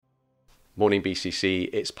Morning BCC,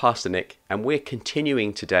 it's Pastor Nick, and we're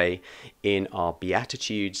continuing today in our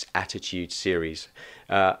Beatitudes Attitude series.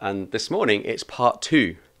 And this morning it's part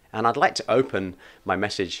 2, and I'd like to open my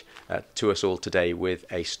message to us all today with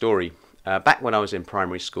a story. Back when I was in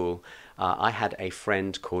primary school, I had a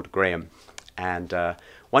friend called Graham, and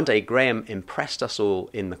one day Graham impressed us all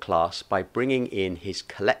in the class by bringing in his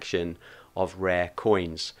collection of rare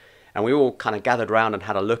coins. And we all kind of gathered around and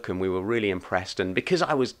had a look, and we were really impressed. And because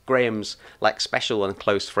I was Graham's special and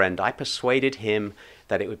close friend, I persuaded him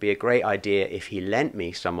that it would be a great idea if he lent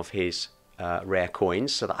me some of his rare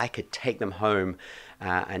coins so that I could take them home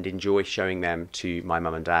and enjoy showing them to my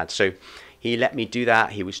mum and dad. So he let me do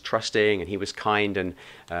that. He was trusting and he was kind, and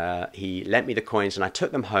he lent me the coins, and I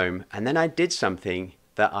took them home. And then I did something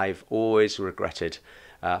that I've always regretted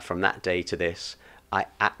from that day to this. I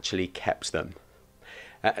actually kept them.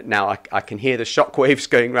 Now I can hear the shockwaves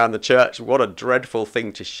going around the church. What a dreadful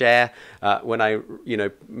thing to share. When I,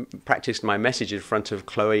 practiced my message in front of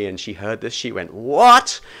Chloe and she heard this, she went,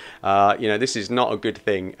 "What?" This is not a good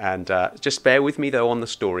thing. And just bear with me though on the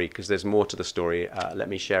story, because there's more to the story. Let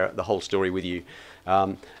me share the whole story with you.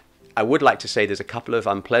 I would like to say there's a couple of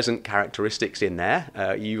unpleasant characteristics in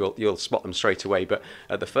there. You'll spot them straight away. But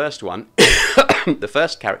the first one, the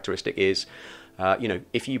first characteristic is,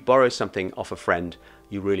 if you borrow something off a friend,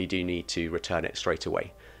 you really do need to return it straight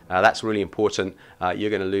away. That's really important. You're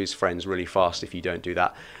going to lose friends really fast if you don't do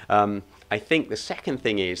that. I think the second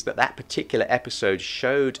thing is that particular episode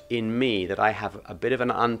showed in me that I have a bit of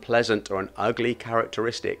an unpleasant or an ugly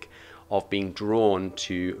characteristic of being drawn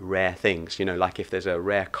to rare things. Like if there's a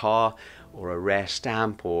rare car or a rare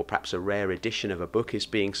stamp or perhaps a rare edition of a book is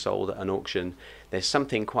being sold at an auction, there's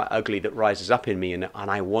something quite ugly that rises up in me, and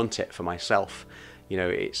I want it for myself.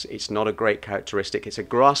 It's not a great characteristic. It's a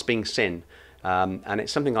grasping sin, and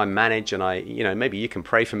it's something I manage. And maybe you can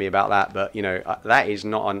pray for me about that. But that is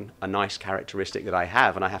not a nice characteristic that I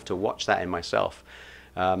have, and I have to watch that in myself.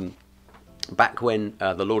 Back when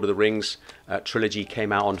the Lord of the Rings trilogy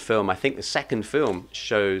came out on film, I think the second film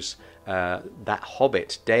shows that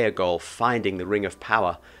hobbit Déagol finding the Ring of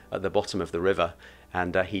Power at the bottom of the river.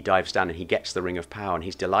 And he dives down and he gets the Ring of Power, and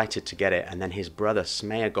he's delighted to get it. And then his brother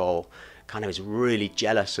Smeagol kind of is really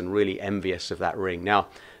jealous and really envious of that ring. Now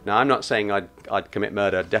I'm not saying I'd commit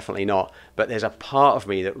murder, definitely not. But there's a part of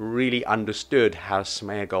me that really understood how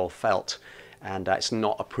Smeagol felt. And it's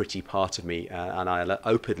not a pretty part of me. And I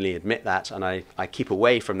openly admit that. And I keep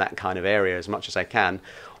away from that kind of area as much as I can.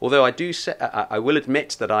 Although I will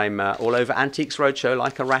admit that I'm all over Antiques Roadshow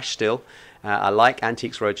like a rash still. I like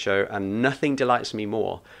Antiques Roadshow, and nothing delights me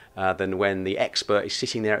more than when the expert is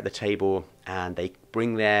sitting there at the table and they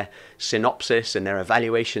bring their synopsis and their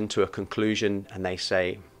evaluation to a conclusion, and they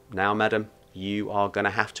say, "Now, madam, you are going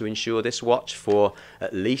to have to insure this watch for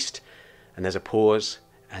at least," and there's a pause,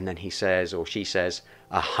 and then he says or she says,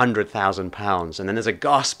 £100,000, and then there's a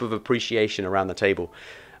gasp of appreciation around the table.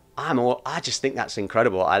 I just think that's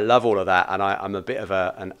incredible. I love all of that, and I'm a bit of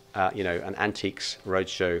an Antiques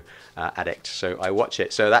Roadshow addict. So I watch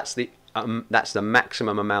it. So that's the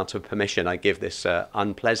maximum amount of permission I give this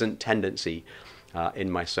unpleasant tendency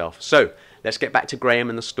in myself. So let's get back to Graham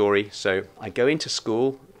and the story. So I go into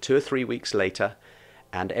school 2 or 3 weeks later,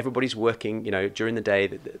 and everybody's working. During the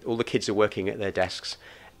day, all the kids are working at their desks,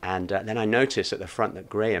 and then I notice at the front that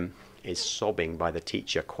Graham is sobbing by the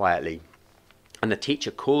teacher quietly. And the teacher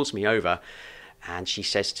calls me over and she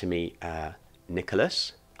says to me,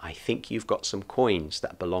 "Nicholas, I think you've got some coins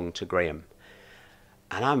that belong to Graham."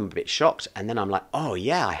 And I'm a bit shocked. And then I'm like, "Oh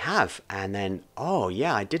yeah, I have." And then, "Oh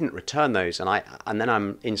yeah, I didn't return those." And then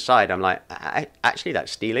I'm inside, I'm like, "Actually,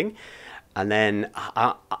 that's stealing." And then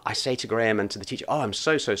I say to Graham and to the teacher, "Oh, I'm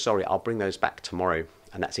so sorry. I'll bring those back tomorrow."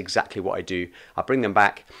 And that's exactly what I do. I bring them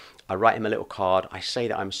back. I write him a little card. I say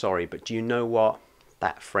that I'm sorry. But do you know what?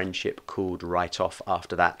 That friendship cooled right off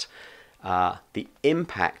after that. The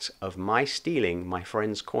impact of my stealing my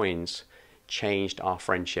friend's coins changed our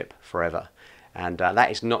friendship forever. And that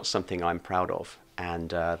is not something I'm proud of. And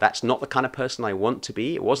that's not the kind of person I want to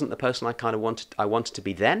be. It wasn't the person I wanted to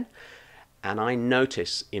be then. And I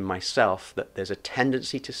notice in myself that there's a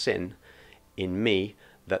tendency to sin in me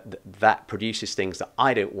that produces things that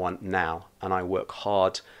I don't want now. And I work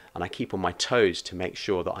hard and I keep on my toes to make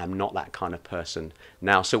sure that I'm not that kind of person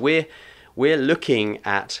now. So we're looking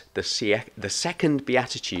at the second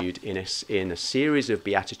beatitude in a series of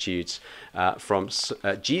beatitudes from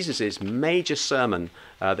Jesus's major sermon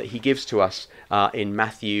that he gives to us in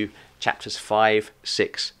Matthew chapters 5,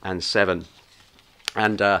 6, and 7.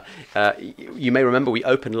 And you may remember we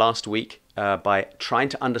opened last week by trying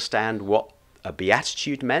to understand what a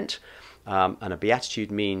beatitude meant. And a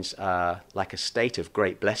beatitude means like a state of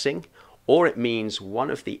great blessing, or it means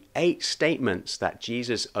one of the 8 statements that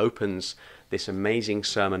Jesus opens this amazing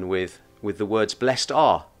sermon with the words, blessed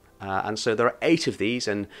are. And so there are 8 of these,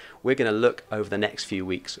 and we're going to look over the next few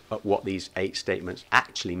weeks at what these 8 statements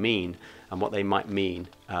actually mean and what they might mean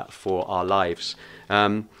for our lives.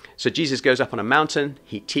 So Jesus goes up on a mountain,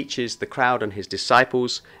 he teaches the crowd and his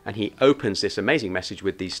disciples, and he opens this amazing message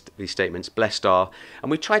with these statements, blessed are.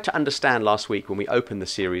 And we tried to understand last week when we opened the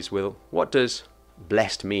series, well, what does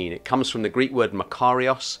blessed mean? It comes from the Greek word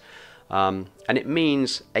makarios, and it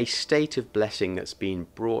means a state of blessing that's been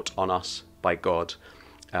brought on us by God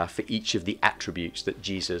for each of the attributes that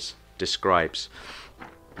Jesus describes.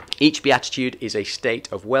 Each beatitude is a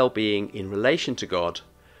state of well-being in relation to God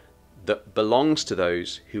that belongs to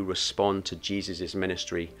those who respond to Jesus'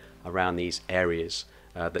 ministry around these areas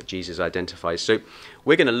that Jesus identifies. So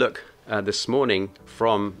we're going to look this morning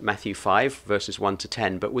from Matthew 5 verses 1 to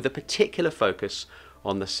 10, but with a particular focus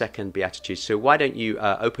on the second beatitude. So why don't you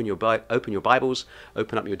open your Bibles,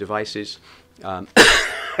 open up your devices,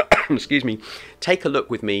 excuse me, take a look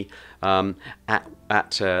with me at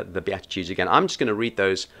the Beatitudes again. I'm just going to read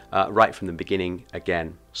those right from the beginning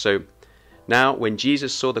again. So, now when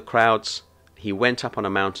Jesus saw the crowds, he went up on a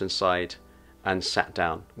mountainside and sat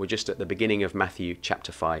down. We're just at the beginning of Matthew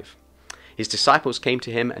chapter 5. His disciples came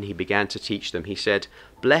to him and he began to teach them. He said,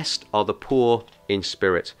 blessed are the poor in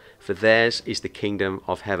spirit, for theirs is the kingdom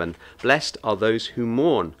of heaven. Blessed are those who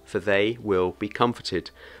mourn, for they will be comforted.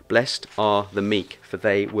 Blessed are the meek, for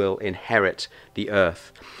they will inherit the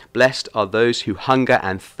earth. Blessed are those who hunger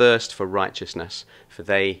and thirst for righteousness, for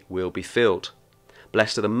they will be filled.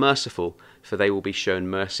 Blessed are the merciful, for they will be shown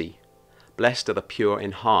mercy. Blessed are the pure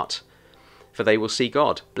in heart, for they will see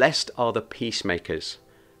God. Blessed are the peacemakers,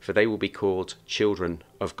 for they will be called children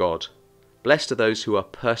of God. Blessed are those who are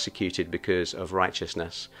persecuted because of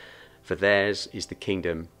righteousness, for theirs is the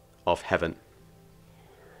kingdom of heaven.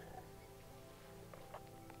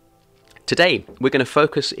 Today, we're going to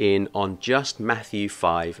focus in on just Matthew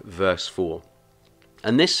 5, verse 4.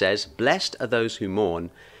 And this says, blessed are those who mourn,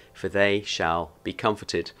 for they shall be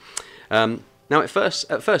comforted. Now, at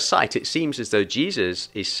first sight, it seems as though Jesus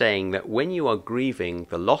is saying that when you are grieving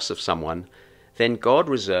the loss of someone, then God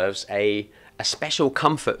reserves a special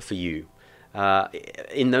comfort for you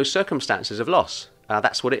in those circumstances of loss.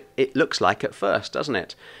 That's what it looks like at first, doesn't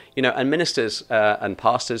it? You know, and ministers and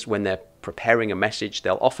pastors, when they're preparing a message,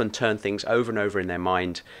 they'll often turn things over and over in their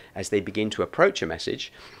mind as they begin to approach a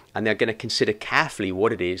message, and they're going to consider carefully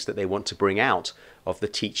what it is that they want to bring out of the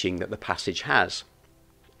teaching that the passage has.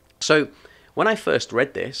 So, when I first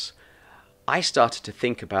read this, I started to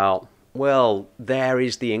think about, well, there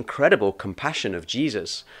is the incredible compassion of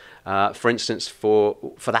Jesus. For instance, for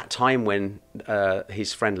that time when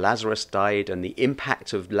his friend Lazarus died and the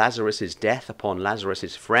impact of Lazarus's death upon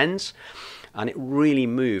Lazarus's friends, and it really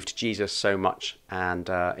moved Jesus so much. And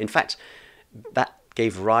in fact, that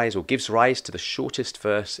gives rise to the shortest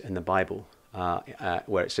verse in the Bible,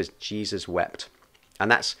 where it says Jesus wept.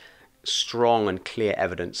 And that's strong and clear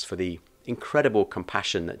evidence for the incredible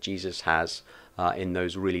compassion that Jesus has in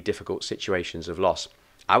those really difficult situations of loss.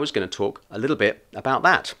 I was going to talk a little bit about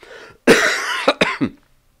that.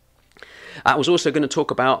 I was also going to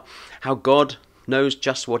talk about how God knows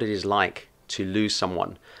just what it is like to lose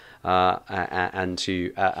someone and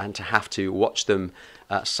to have to watch them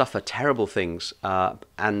suffer terrible things,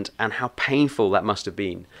 and how painful that must have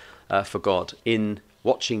been for God in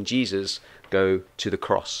watching Jesus go to the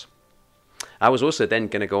cross. I was also then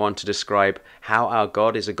going to go on to describe how our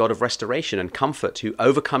God is a God of restoration and comfort who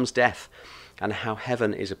overcomes death, and how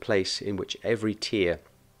heaven is a place in which every tear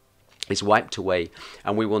is wiped away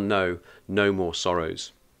and we will know no more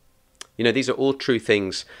sorrows. You know, these are all true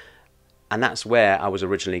things, and that's where I was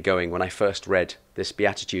originally going when I first read this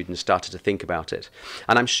beatitude and started to think about it.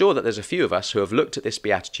 And I'm sure that there's a few of us who have looked at this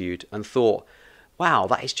beatitude and thought, wow,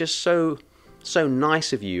 that is just so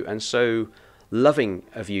nice of you and so loving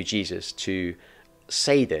of you, Jesus, to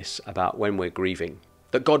say this about when we're grieving,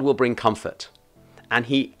 that God will bring comfort. And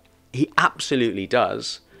he absolutely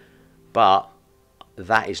does, but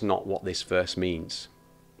that is not what this verse means.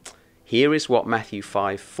 Here is what Matthew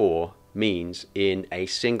 5:4 means in a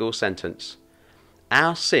single sentence.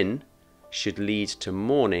 Our sin should lead to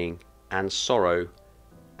mourning and sorrow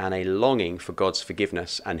and a longing for God's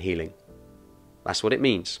forgiveness and healing. That's what it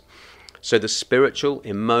means. So the spiritual,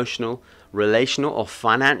 emotional, relational or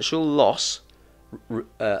financial loss,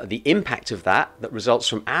 the impact of that results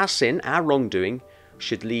from our sin, our wrongdoing,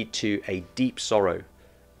 should lead to a deep sorrow,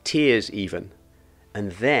 tears even,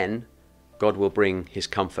 and then God will bring his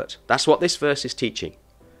comfort. That's what this verse is teaching.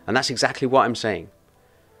 And that's exactly what I'm saying.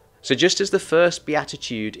 So just as the first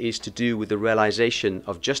beatitude is to do with the realization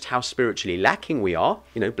of just how spiritually lacking we are,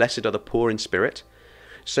 blessed are the poor in spirit,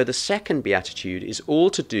 so the second beatitude is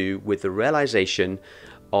all to do with the realization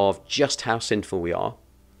of just how sinful we are,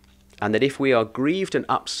 and that if we are grieved and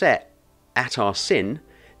upset at our sin,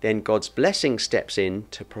 then God's blessing steps in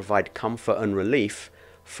to provide comfort and relief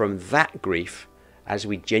from that grief as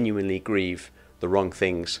we genuinely grieve the wrong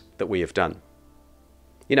things that we have done.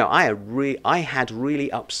 I had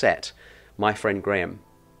really upset my friend Graham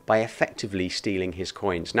by effectively stealing his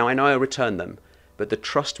coins. Now, I know I returned them, but the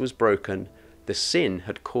trust was broken. The sin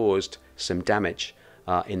had caused some damage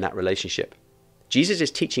in that relationship. Jesus is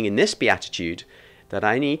teaching in this beatitude that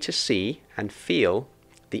I need to see and feel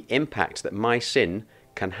the impact that my sin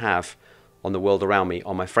can have on the world around me,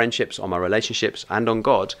 on my friendships, on my relationships, and on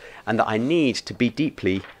God, and that I need to be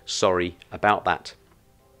deeply sorry about that.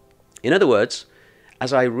 In other words,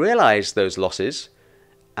 as I realize those losses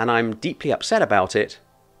and I'm deeply upset about it,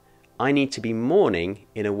 I need to be mourning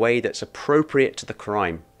in a way that's appropriate to the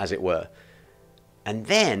crime, as it were. And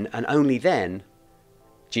then, and only then,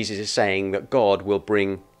 Jesus is saying that God will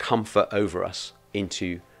bring comfort over us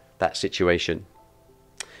into that situation.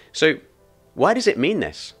 So, why does it mean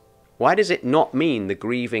this? Why does it not mean the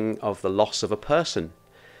grieving of the loss of a person?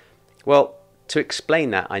 Well, to explain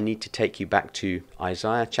that, I need to take you back to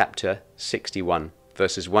Isaiah chapter 61,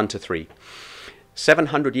 verses 1 to 3.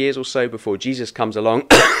 700 years or so before Jesus comes along,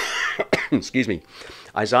 excuse me,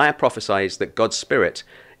 Isaiah prophesies that God's Spirit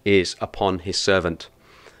is upon his servant.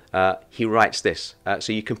 He writes this.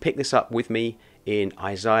 So you can pick this up with me in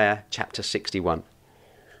Isaiah chapter 61.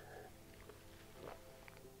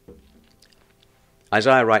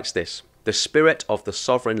 Isaiah writes this: "The Spirit of the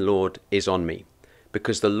Sovereign Lord is on me,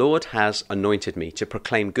 because the Lord has anointed me to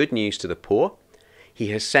proclaim good news to the poor.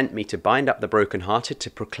 He has sent me to bind up the brokenhearted, to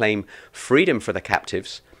proclaim freedom for the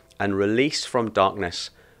captives and release from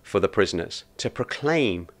darkness for the prisoners, to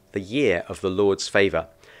proclaim the year of the Lord's favour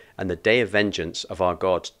and the day of vengeance of our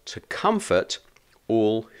God, to comfort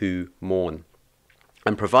all who mourn,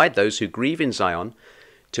 and provide those who grieve in Zion,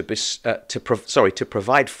 to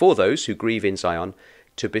provide for those who grieve in Zion,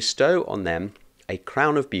 to bestow on them a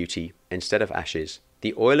crown of beauty instead of ashes,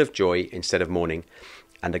 the oil of joy instead of mourning,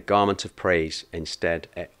 and a garment of praise instead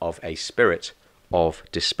of a spirit of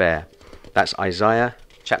despair." That's Isaiah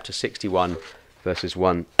chapter 61, verses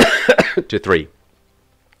 1 to 3.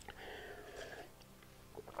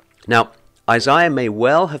 Now, Isaiah may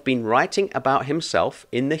well have been writing about himself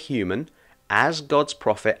in the human as God's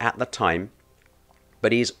prophet at the time,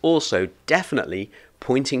 but he is also definitely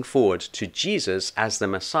pointing forward to Jesus as the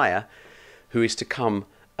Messiah, who is to come,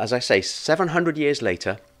 as I say, 700 years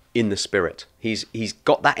later in the Spirit. He's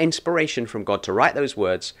got that inspiration from God to write those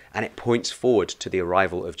words, and it points forward to the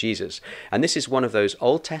arrival of Jesus. And this is one of those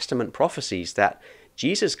Old Testament prophecies that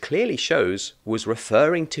Jesus clearly shows was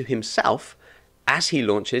referring to himself as he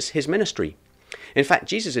launches his ministry. In fact,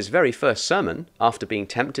 Jesus' very first sermon, after being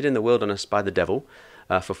tempted in the wilderness by the devil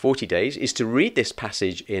for 40 days, is to read this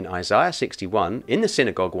passage in Isaiah 61 in the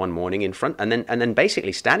synagogue one morning in front, and then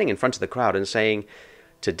basically standing in front of the crowd and saying,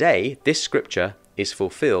 "Today, this scripture is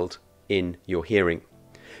fulfilled in your hearing."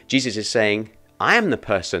 Jesus is saying, I am the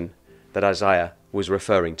person that Isaiah was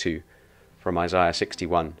referring to from Isaiah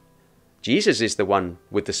 61. Jesus is the one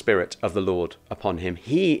with the Spirit of the Lord upon him.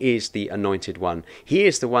 He is the anointed one. He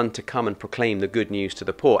is the one to come and proclaim the good news to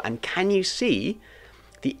the poor. And can you see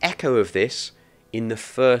the echo of this in the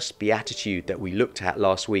first beatitude that we looked at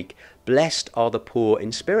last week? Blessed are the poor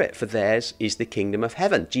in spirit, for theirs is the kingdom of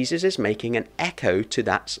heaven. Jesus is making an echo to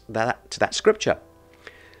that scripture.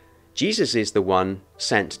 Jesus is the one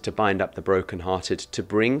sent to bind up the brokenhearted, to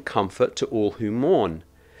bring comfort to all who mourn.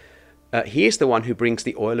 He is the one who brings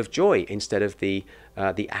the oil of joy instead of the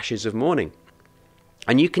ashes of mourning.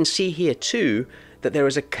 And you can see here too that there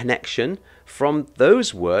is a connection from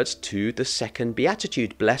those words to the second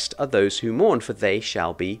beatitude. Blessed are those who mourn, for they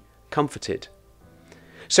shall be comforted.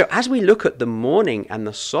 So as we look at the mourning and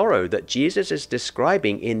the sorrow that Jesus is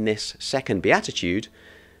describing in this second beatitude,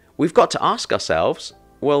 we've got to ask ourselves,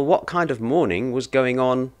 well, what kind of mourning was going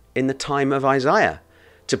on in the time of Isaiah,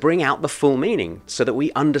 to bring out the full meaning so that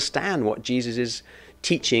we understand what Jesus'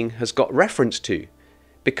 teaching has got reference to?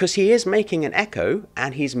 Because he is making an echo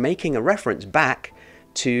and he's making a reference back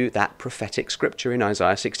to that prophetic scripture in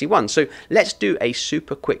Isaiah 61. So let's do a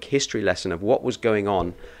super quick history lesson of what was going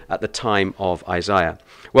on at the time of Isaiah.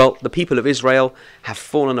 Well, the people of Israel have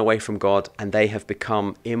fallen away from God and they have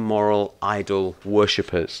become immoral idol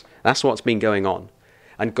worshippers. That's what's been going on.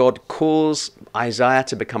 And God calls Isaiah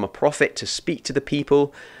to become a prophet, to speak to the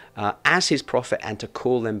people as his prophet and to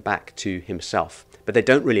call them back to himself. But they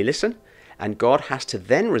don't really listen, and God has to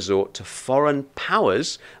then resort to foreign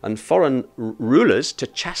powers and foreign rulers to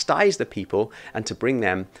chastise the people and to bring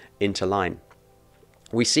them into line.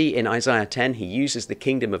 We see in Isaiah 10, he uses the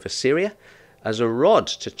kingdom of Assyria as a rod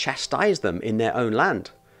to chastise them in their own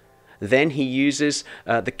land. Then he uses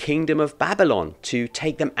the kingdom of Babylon to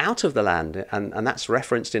take them out of the land, and that's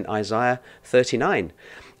referenced in Isaiah 39.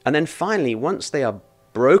 And then finally, once they are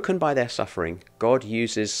broken by their suffering, God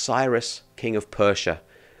uses Cyrus, king of Persia,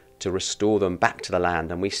 to restore them back to the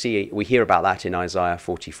land. And we hear about that in Isaiah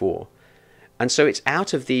 44. And so it's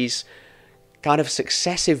out of these kind of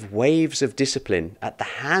successive waves of discipline at the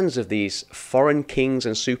hands of these foreign kings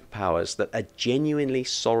and superpowers that a genuinely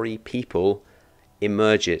sorry people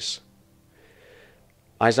emerges.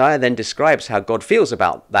 Isaiah then describes how God feels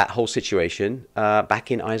about that whole situation.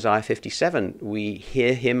 Back in Isaiah 57, we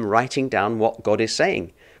hear him writing down what God is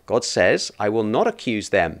saying. God says, "I will not accuse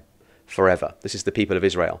them forever." This is the people of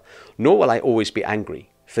Israel. "Nor will I always be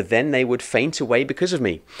angry, for then they would faint away because of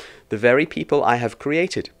me, the very people I have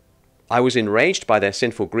created. I was enraged by their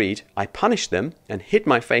sinful greed. I punished them and hid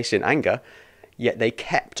my face in anger, yet they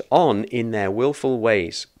kept on in their willful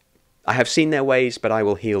ways. I have seen their ways, but I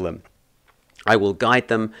will heal them. I will guide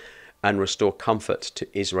them and restore comfort to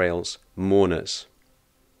Israel's mourners."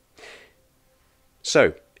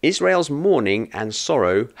 So, Israel's mourning and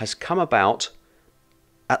sorrow has come about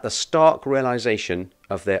at the stark realization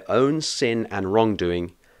of their own sin and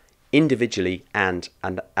wrongdoing, individually and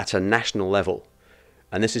at a national level.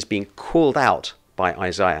 And this is being called out by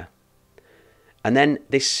Isaiah. And then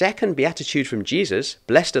this second beatitude from Jesus,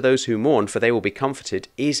 "Blessed are those who mourn, for they will be comforted,"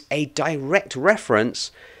 is a direct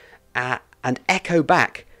reference and echo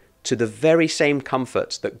back to the very same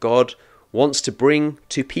comfort that God wants to bring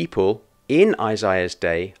to people in Isaiah's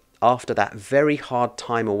day after that very hard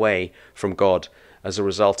time away from God as a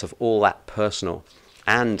result of all that personal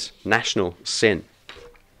and national sin.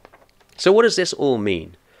 So what does this all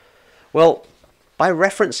mean? Well, by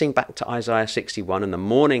referencing back to Isaiah 61 and the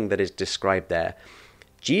mourning that is described there,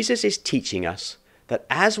 Jesus is teaching us that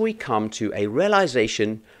as we come to a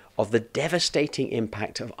realization of the devastating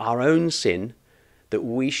impact of our own sin, that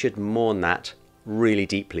we should mourn that really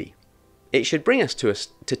deeply. It should bring us to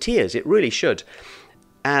tears, it really should.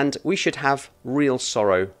 And we should have real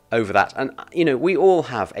sorrow over that. And, we all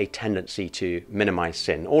have a tendency to minimize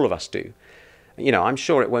sin. All of us do. I'm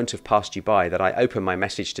sure it won't have passed you by that I open my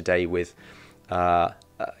message today with,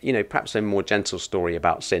 perhaps a more gentle story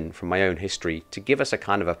about sin from my own history to give us a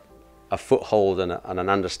kind of a foothold and an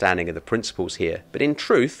understanding of the principles here. But in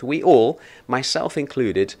truth, we all, myself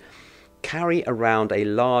included, carry around a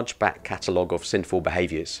large back catalogue of sinful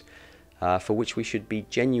behaviours for which we should be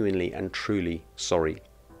genuinely and truly sorry.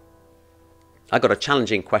 I got a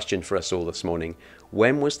challenging question for us all this morning.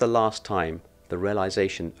 When was the last time the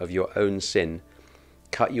realisation of your own sin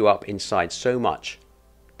cut you up inside so much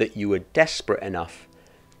that you were desperate enough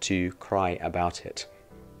to cry about it?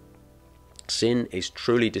 Sin is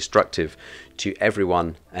truly destructive to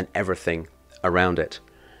everyone and everything around it.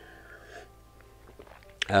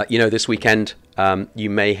 This weekend you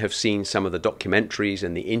may have seen some of the documentaries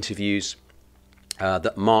and the interviews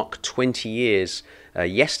that mark 20 years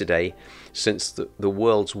yesterday since the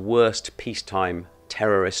world's worst peacetime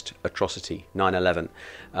terrorist atrocity, 9/11,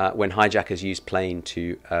 when hijackers used plane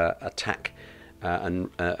to attack and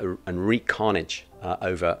wreak carnage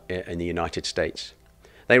over in the United States.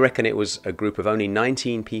 They reckon it was a group of only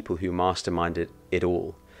 19 people who masterminded it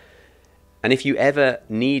all. And if you ever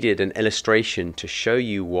needed an illustration to show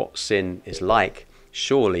you what sin is like,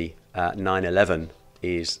 surely 9/11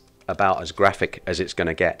 is about as graphic as it's going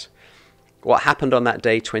to get. What happened on that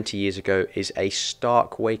day 20 years ago is a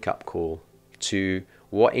stark wake-up call to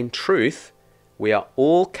what in truth we are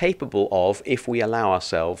all capable of if we allow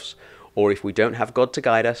ourselves, or if we don't have God to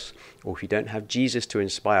guide us, or if we don't have Jesus to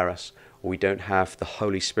inspire us, or we don't have the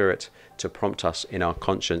Holy Spirit to prompt us in our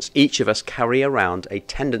conscience. Each of us carry around a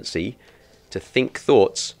tendency to think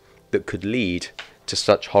thoughts that could lead to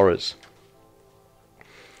such horrors.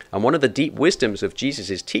 And one of the deep wisdoms of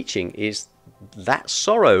Jesus' teaching is that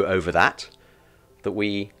sorrow over that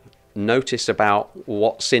we notice about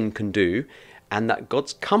what sin can do, and that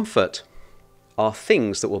God's comfort are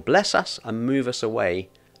things that will bless us and move us away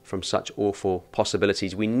from such awful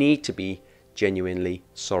possibilities. We need to be genuinely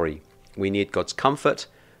sorry. We need God's comfort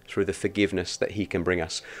through the forgiveness that he can bring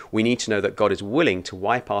us. We need to know that God is willing to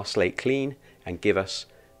wipe our slate clean and give us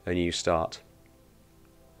a new start.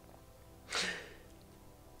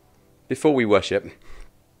 Before we worship,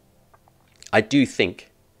 I do think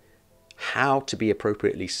how to be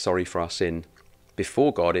appropriately sorry for our sin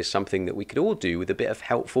before God is something that we could all do with a bit of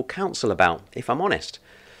helpful counsel about, if I'm honest.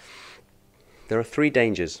 There are 3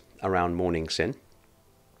 dangers around mourning sin,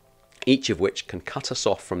 each of which can cut us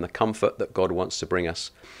off from the comfort that God wants to bring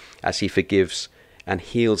us as he forgives and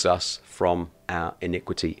heals us from our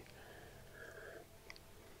iniquity.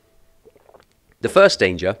 The first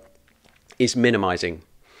danger is minimizing,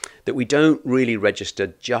 that we don't really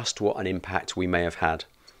register just what an impact we may have had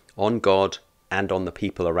on God and on the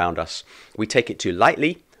people around us. We take it too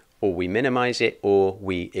lightly, or we minimize it, or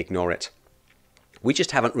we ignore it. We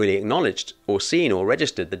just haven't really acknowledged or seen or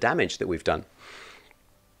registered the damage that we've done.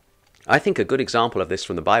 I think a good example of this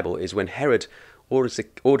from the Bible is when Herod orders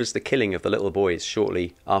the killing of the little boys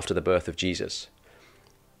shortly after the birth of Jesus.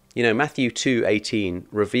 You know, Matthew 2:18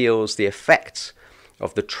 reveals the effects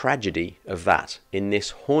of the tragedy of that in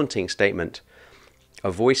this haunting statement. A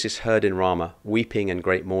voice is heard in Ramah, weeping and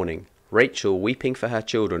great mourning, Rachel weeping for her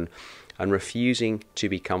children and refusing to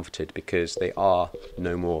be comforted because they are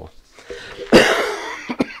no more.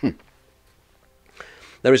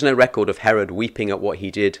 There is no record of Herod weeping at what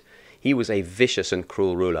he did. He was a vicious and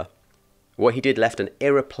cruel ruler. What he did left an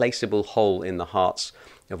irreplaceable hole in the hearts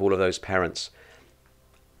of all of those parents.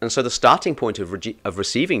 And so the starting point of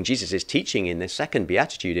receiving Jesus' teaching in this second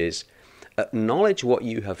beatitude is acknowledge what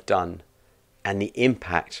you have done and the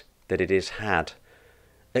impact that it has had.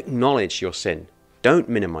 Acknowledge your sin. Don't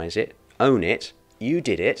minimize it. Own it. You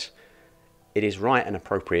did it. It is right and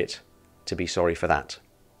appropriate to be sorry for that.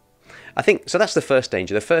 I think, so that's the first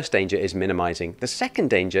danger. The first danger is minimizing. The second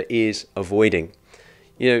danger is avoiding.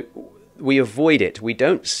 You know, we avoid it. We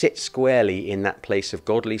don't sit squarely in that place of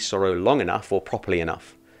godly sorrow long enough or properly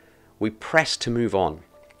enough. We press to move on.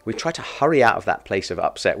 We try to hurry out of that place of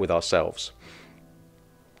upset with ourselves.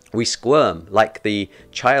 We squirm like the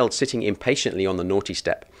child sitting impatiently on the naughty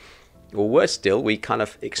step. Or worse still, we kind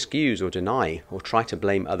of excuse or deny or try to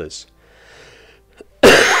blame others.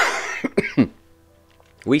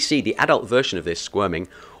 We see the adult version of this squirming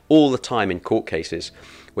all the time in court cases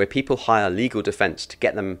where people hire legal defense to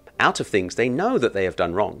get them out of things they know that they have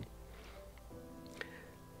done wrong.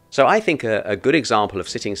 So I think a good example of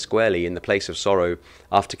sitting squarely in the place of sorrow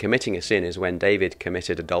after committing a sin is when David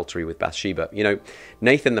committed adultery with Bathsheba. You know,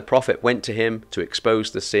 Nathan the prophet went to him to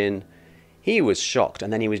expose the sin. He was shocked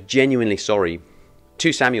and then he was genuinely sorry.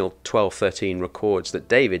 2 Samuel 12:13 records that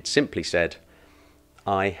David simply said,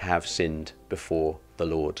 "I have sinned before the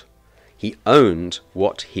Lord." He owned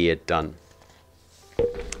what he had done.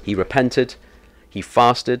 He repented, he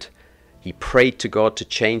fasted, he prayed to God to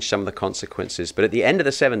change some of the consequences. But at the end of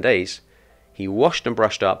the 7 days, he washed and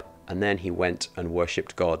brushed up, and then he went and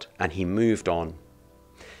worshipped God, and he moved on.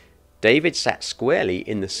 David sat squarely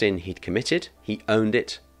in the sin he'd committed, he owned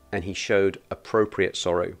it, and he showed appropriate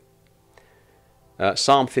sorrow.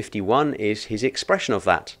 Psalm 51 is his expression of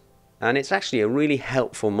that, and it's actually a really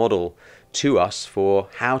helpful model to us for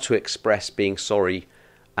how to express being sorry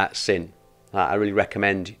at sin. I really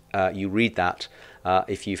recommend you read that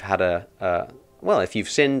if you've had if you've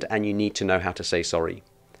sinned and you need to know how to say sorry.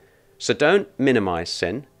 So don't minimize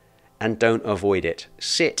sin and don't avoid it.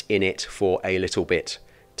 Sit in it for a little bit.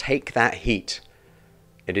 Take that heat.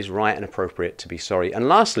 It is right and appropriate to be sorry. And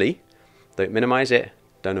lastly, don't minimize it,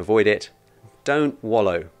 don't avoid it, don't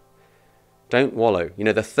wallow. Don't wallow. You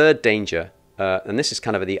know, the third danger, and this is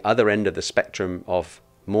kind of at the other end of the spectrum of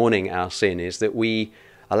mourning our sin, is that we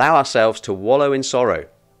allow ourselves to wallow in sorrow,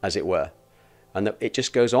 as it were, and that it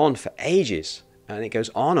just goes on for ages, and it goes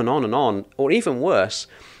on and on and on, or even worse,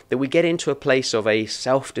 that we get into a place of a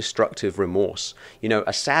self-destructive remorse, you know,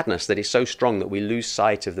 a sadness that is so strong that we lose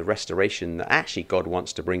sight of the restoration that actually God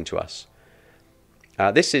wants to bring to us.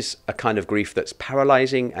 This is a kind of grief that's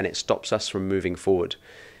paralyzing, and it stops us from moving forward.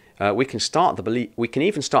 We can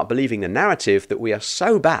even start believing the narrative that we are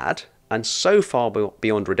so bad and so far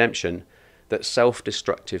beyond redemption that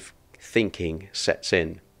self-destructive thinking sets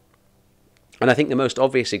in. And I think the most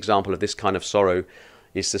obvious example of this kind of sorrow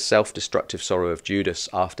is the self-destructive sorrow of Judas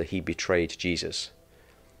after he betrayed Jesus.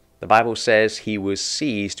 The Bible says he was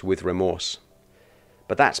seized with remorse.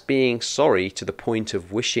 But that's being sorry to the point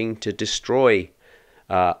of wishing to destroy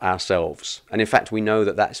ourselves. And in fact, we know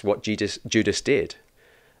that that's what Judas did.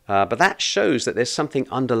 But that shows that there's something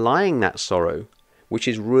underlying that sorrow which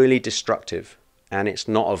is really destructive, and it's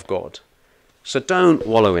not of God. So don't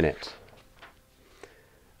wallow in it.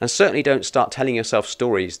 And certainly don't start telling yourself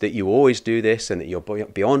stories that you always do this and that you're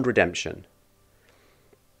beyond redemption.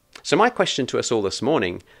 So my question to us all this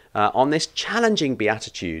morning, on this challenging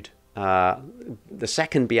beatitude, the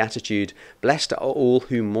second beatitude, blessed are all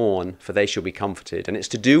who mourn, for they shall be comforted, and it's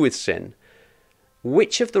to do with sin.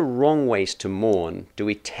 which of the wrong ways to mourn do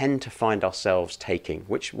we tend to find ourselves taking?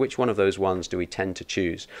 Which one of those ones do we tend to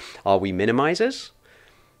choose? Are we minimizers?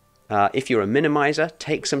 If you're a minimizer,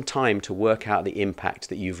 take some time to work out the impact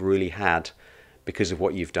that you've really had because of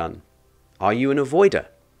what you've done. Are you an avoider?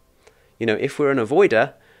 If we're an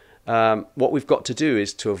avoider, what we've got to do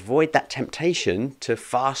is to avoid that temptation to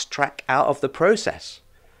fast track out of the process.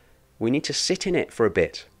 We need to sit in it for a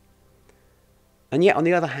bit. And yet, on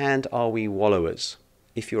the other hand, are we wallowers?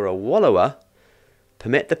 If you're a wallower,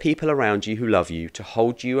 permit the people around you who love you to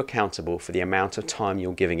hold you accountable for the amount of time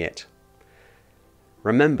you're giving it.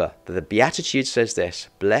 Remember that the Beatitude says this: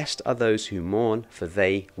 blessed are those who mourn, for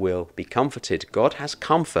they will be comforted. God has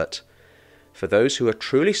comfort for those who are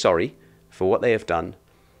truly sorry for what they have done,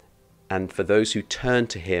 and for those who turn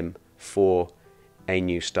to him for a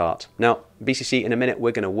new start. Now, BCC, in a minute,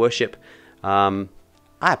 we're going to worship.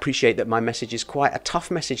 I appreciate that my message is quite a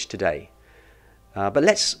tough message today. But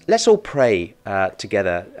let's all pray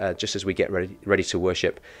together just as we get ready to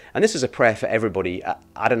worship. And this is a prayer for everybody.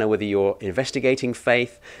 I don't know whether you're investigating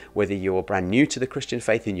faith, whether you're brand new to the Christian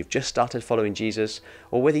faith and you've just started following Jesus,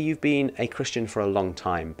 or whether you've been a Christian for a long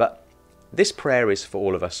time. But this prayer is for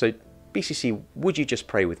all of us. So BCC, would you just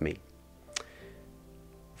pray with me?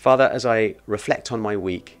 Father, as I reflect on my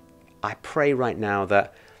week, I pray right now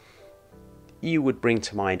that you would bring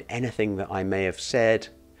to mind anything that I may have said,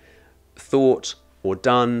 thought, or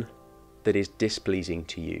done that is displeasing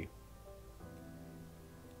to you.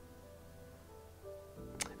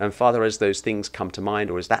 And Father, as those things come to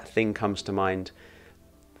mind, or as that thing comes to mind,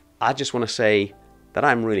 I just want to say that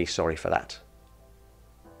I'm really sorry for that.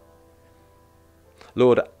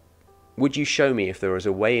 Lord, would you show me if there is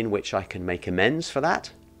a way in which I can make amends for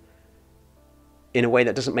that, in a way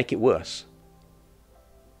that doesn't make it worse?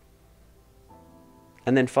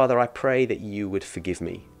 And then, Father, I pray that you would forgive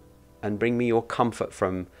me and bring me your comfort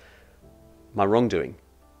from my wrongdoing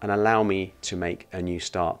and allow me to make a new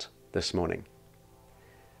start this morning.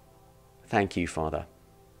 Thank you, Father.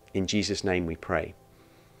 In Jesus' name we pray.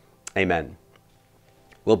 Amen.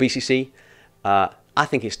 Well, BCC, I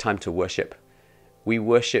think it's time to worship. We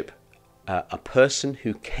worship a person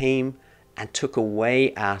who came and took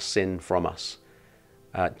away our sin from us,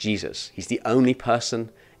 Jesus. He's the only person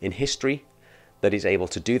in history that is able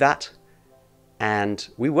to do that. And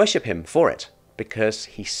we worship him for it because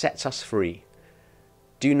he sets us free.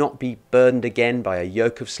 Do not be burdened again by a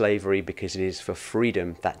yoke of slavery, because it is for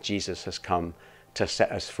freedom that Jesus has come to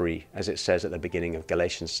set us free, as it says at the beginning of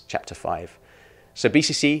Galatians chapter 5. So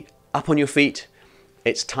BCC, up on your feet.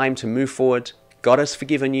 It's time to move forward. God has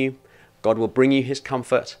forgiven you. God will bring you his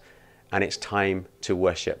comfort, and it's time to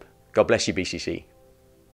worship. God bless you, BCC.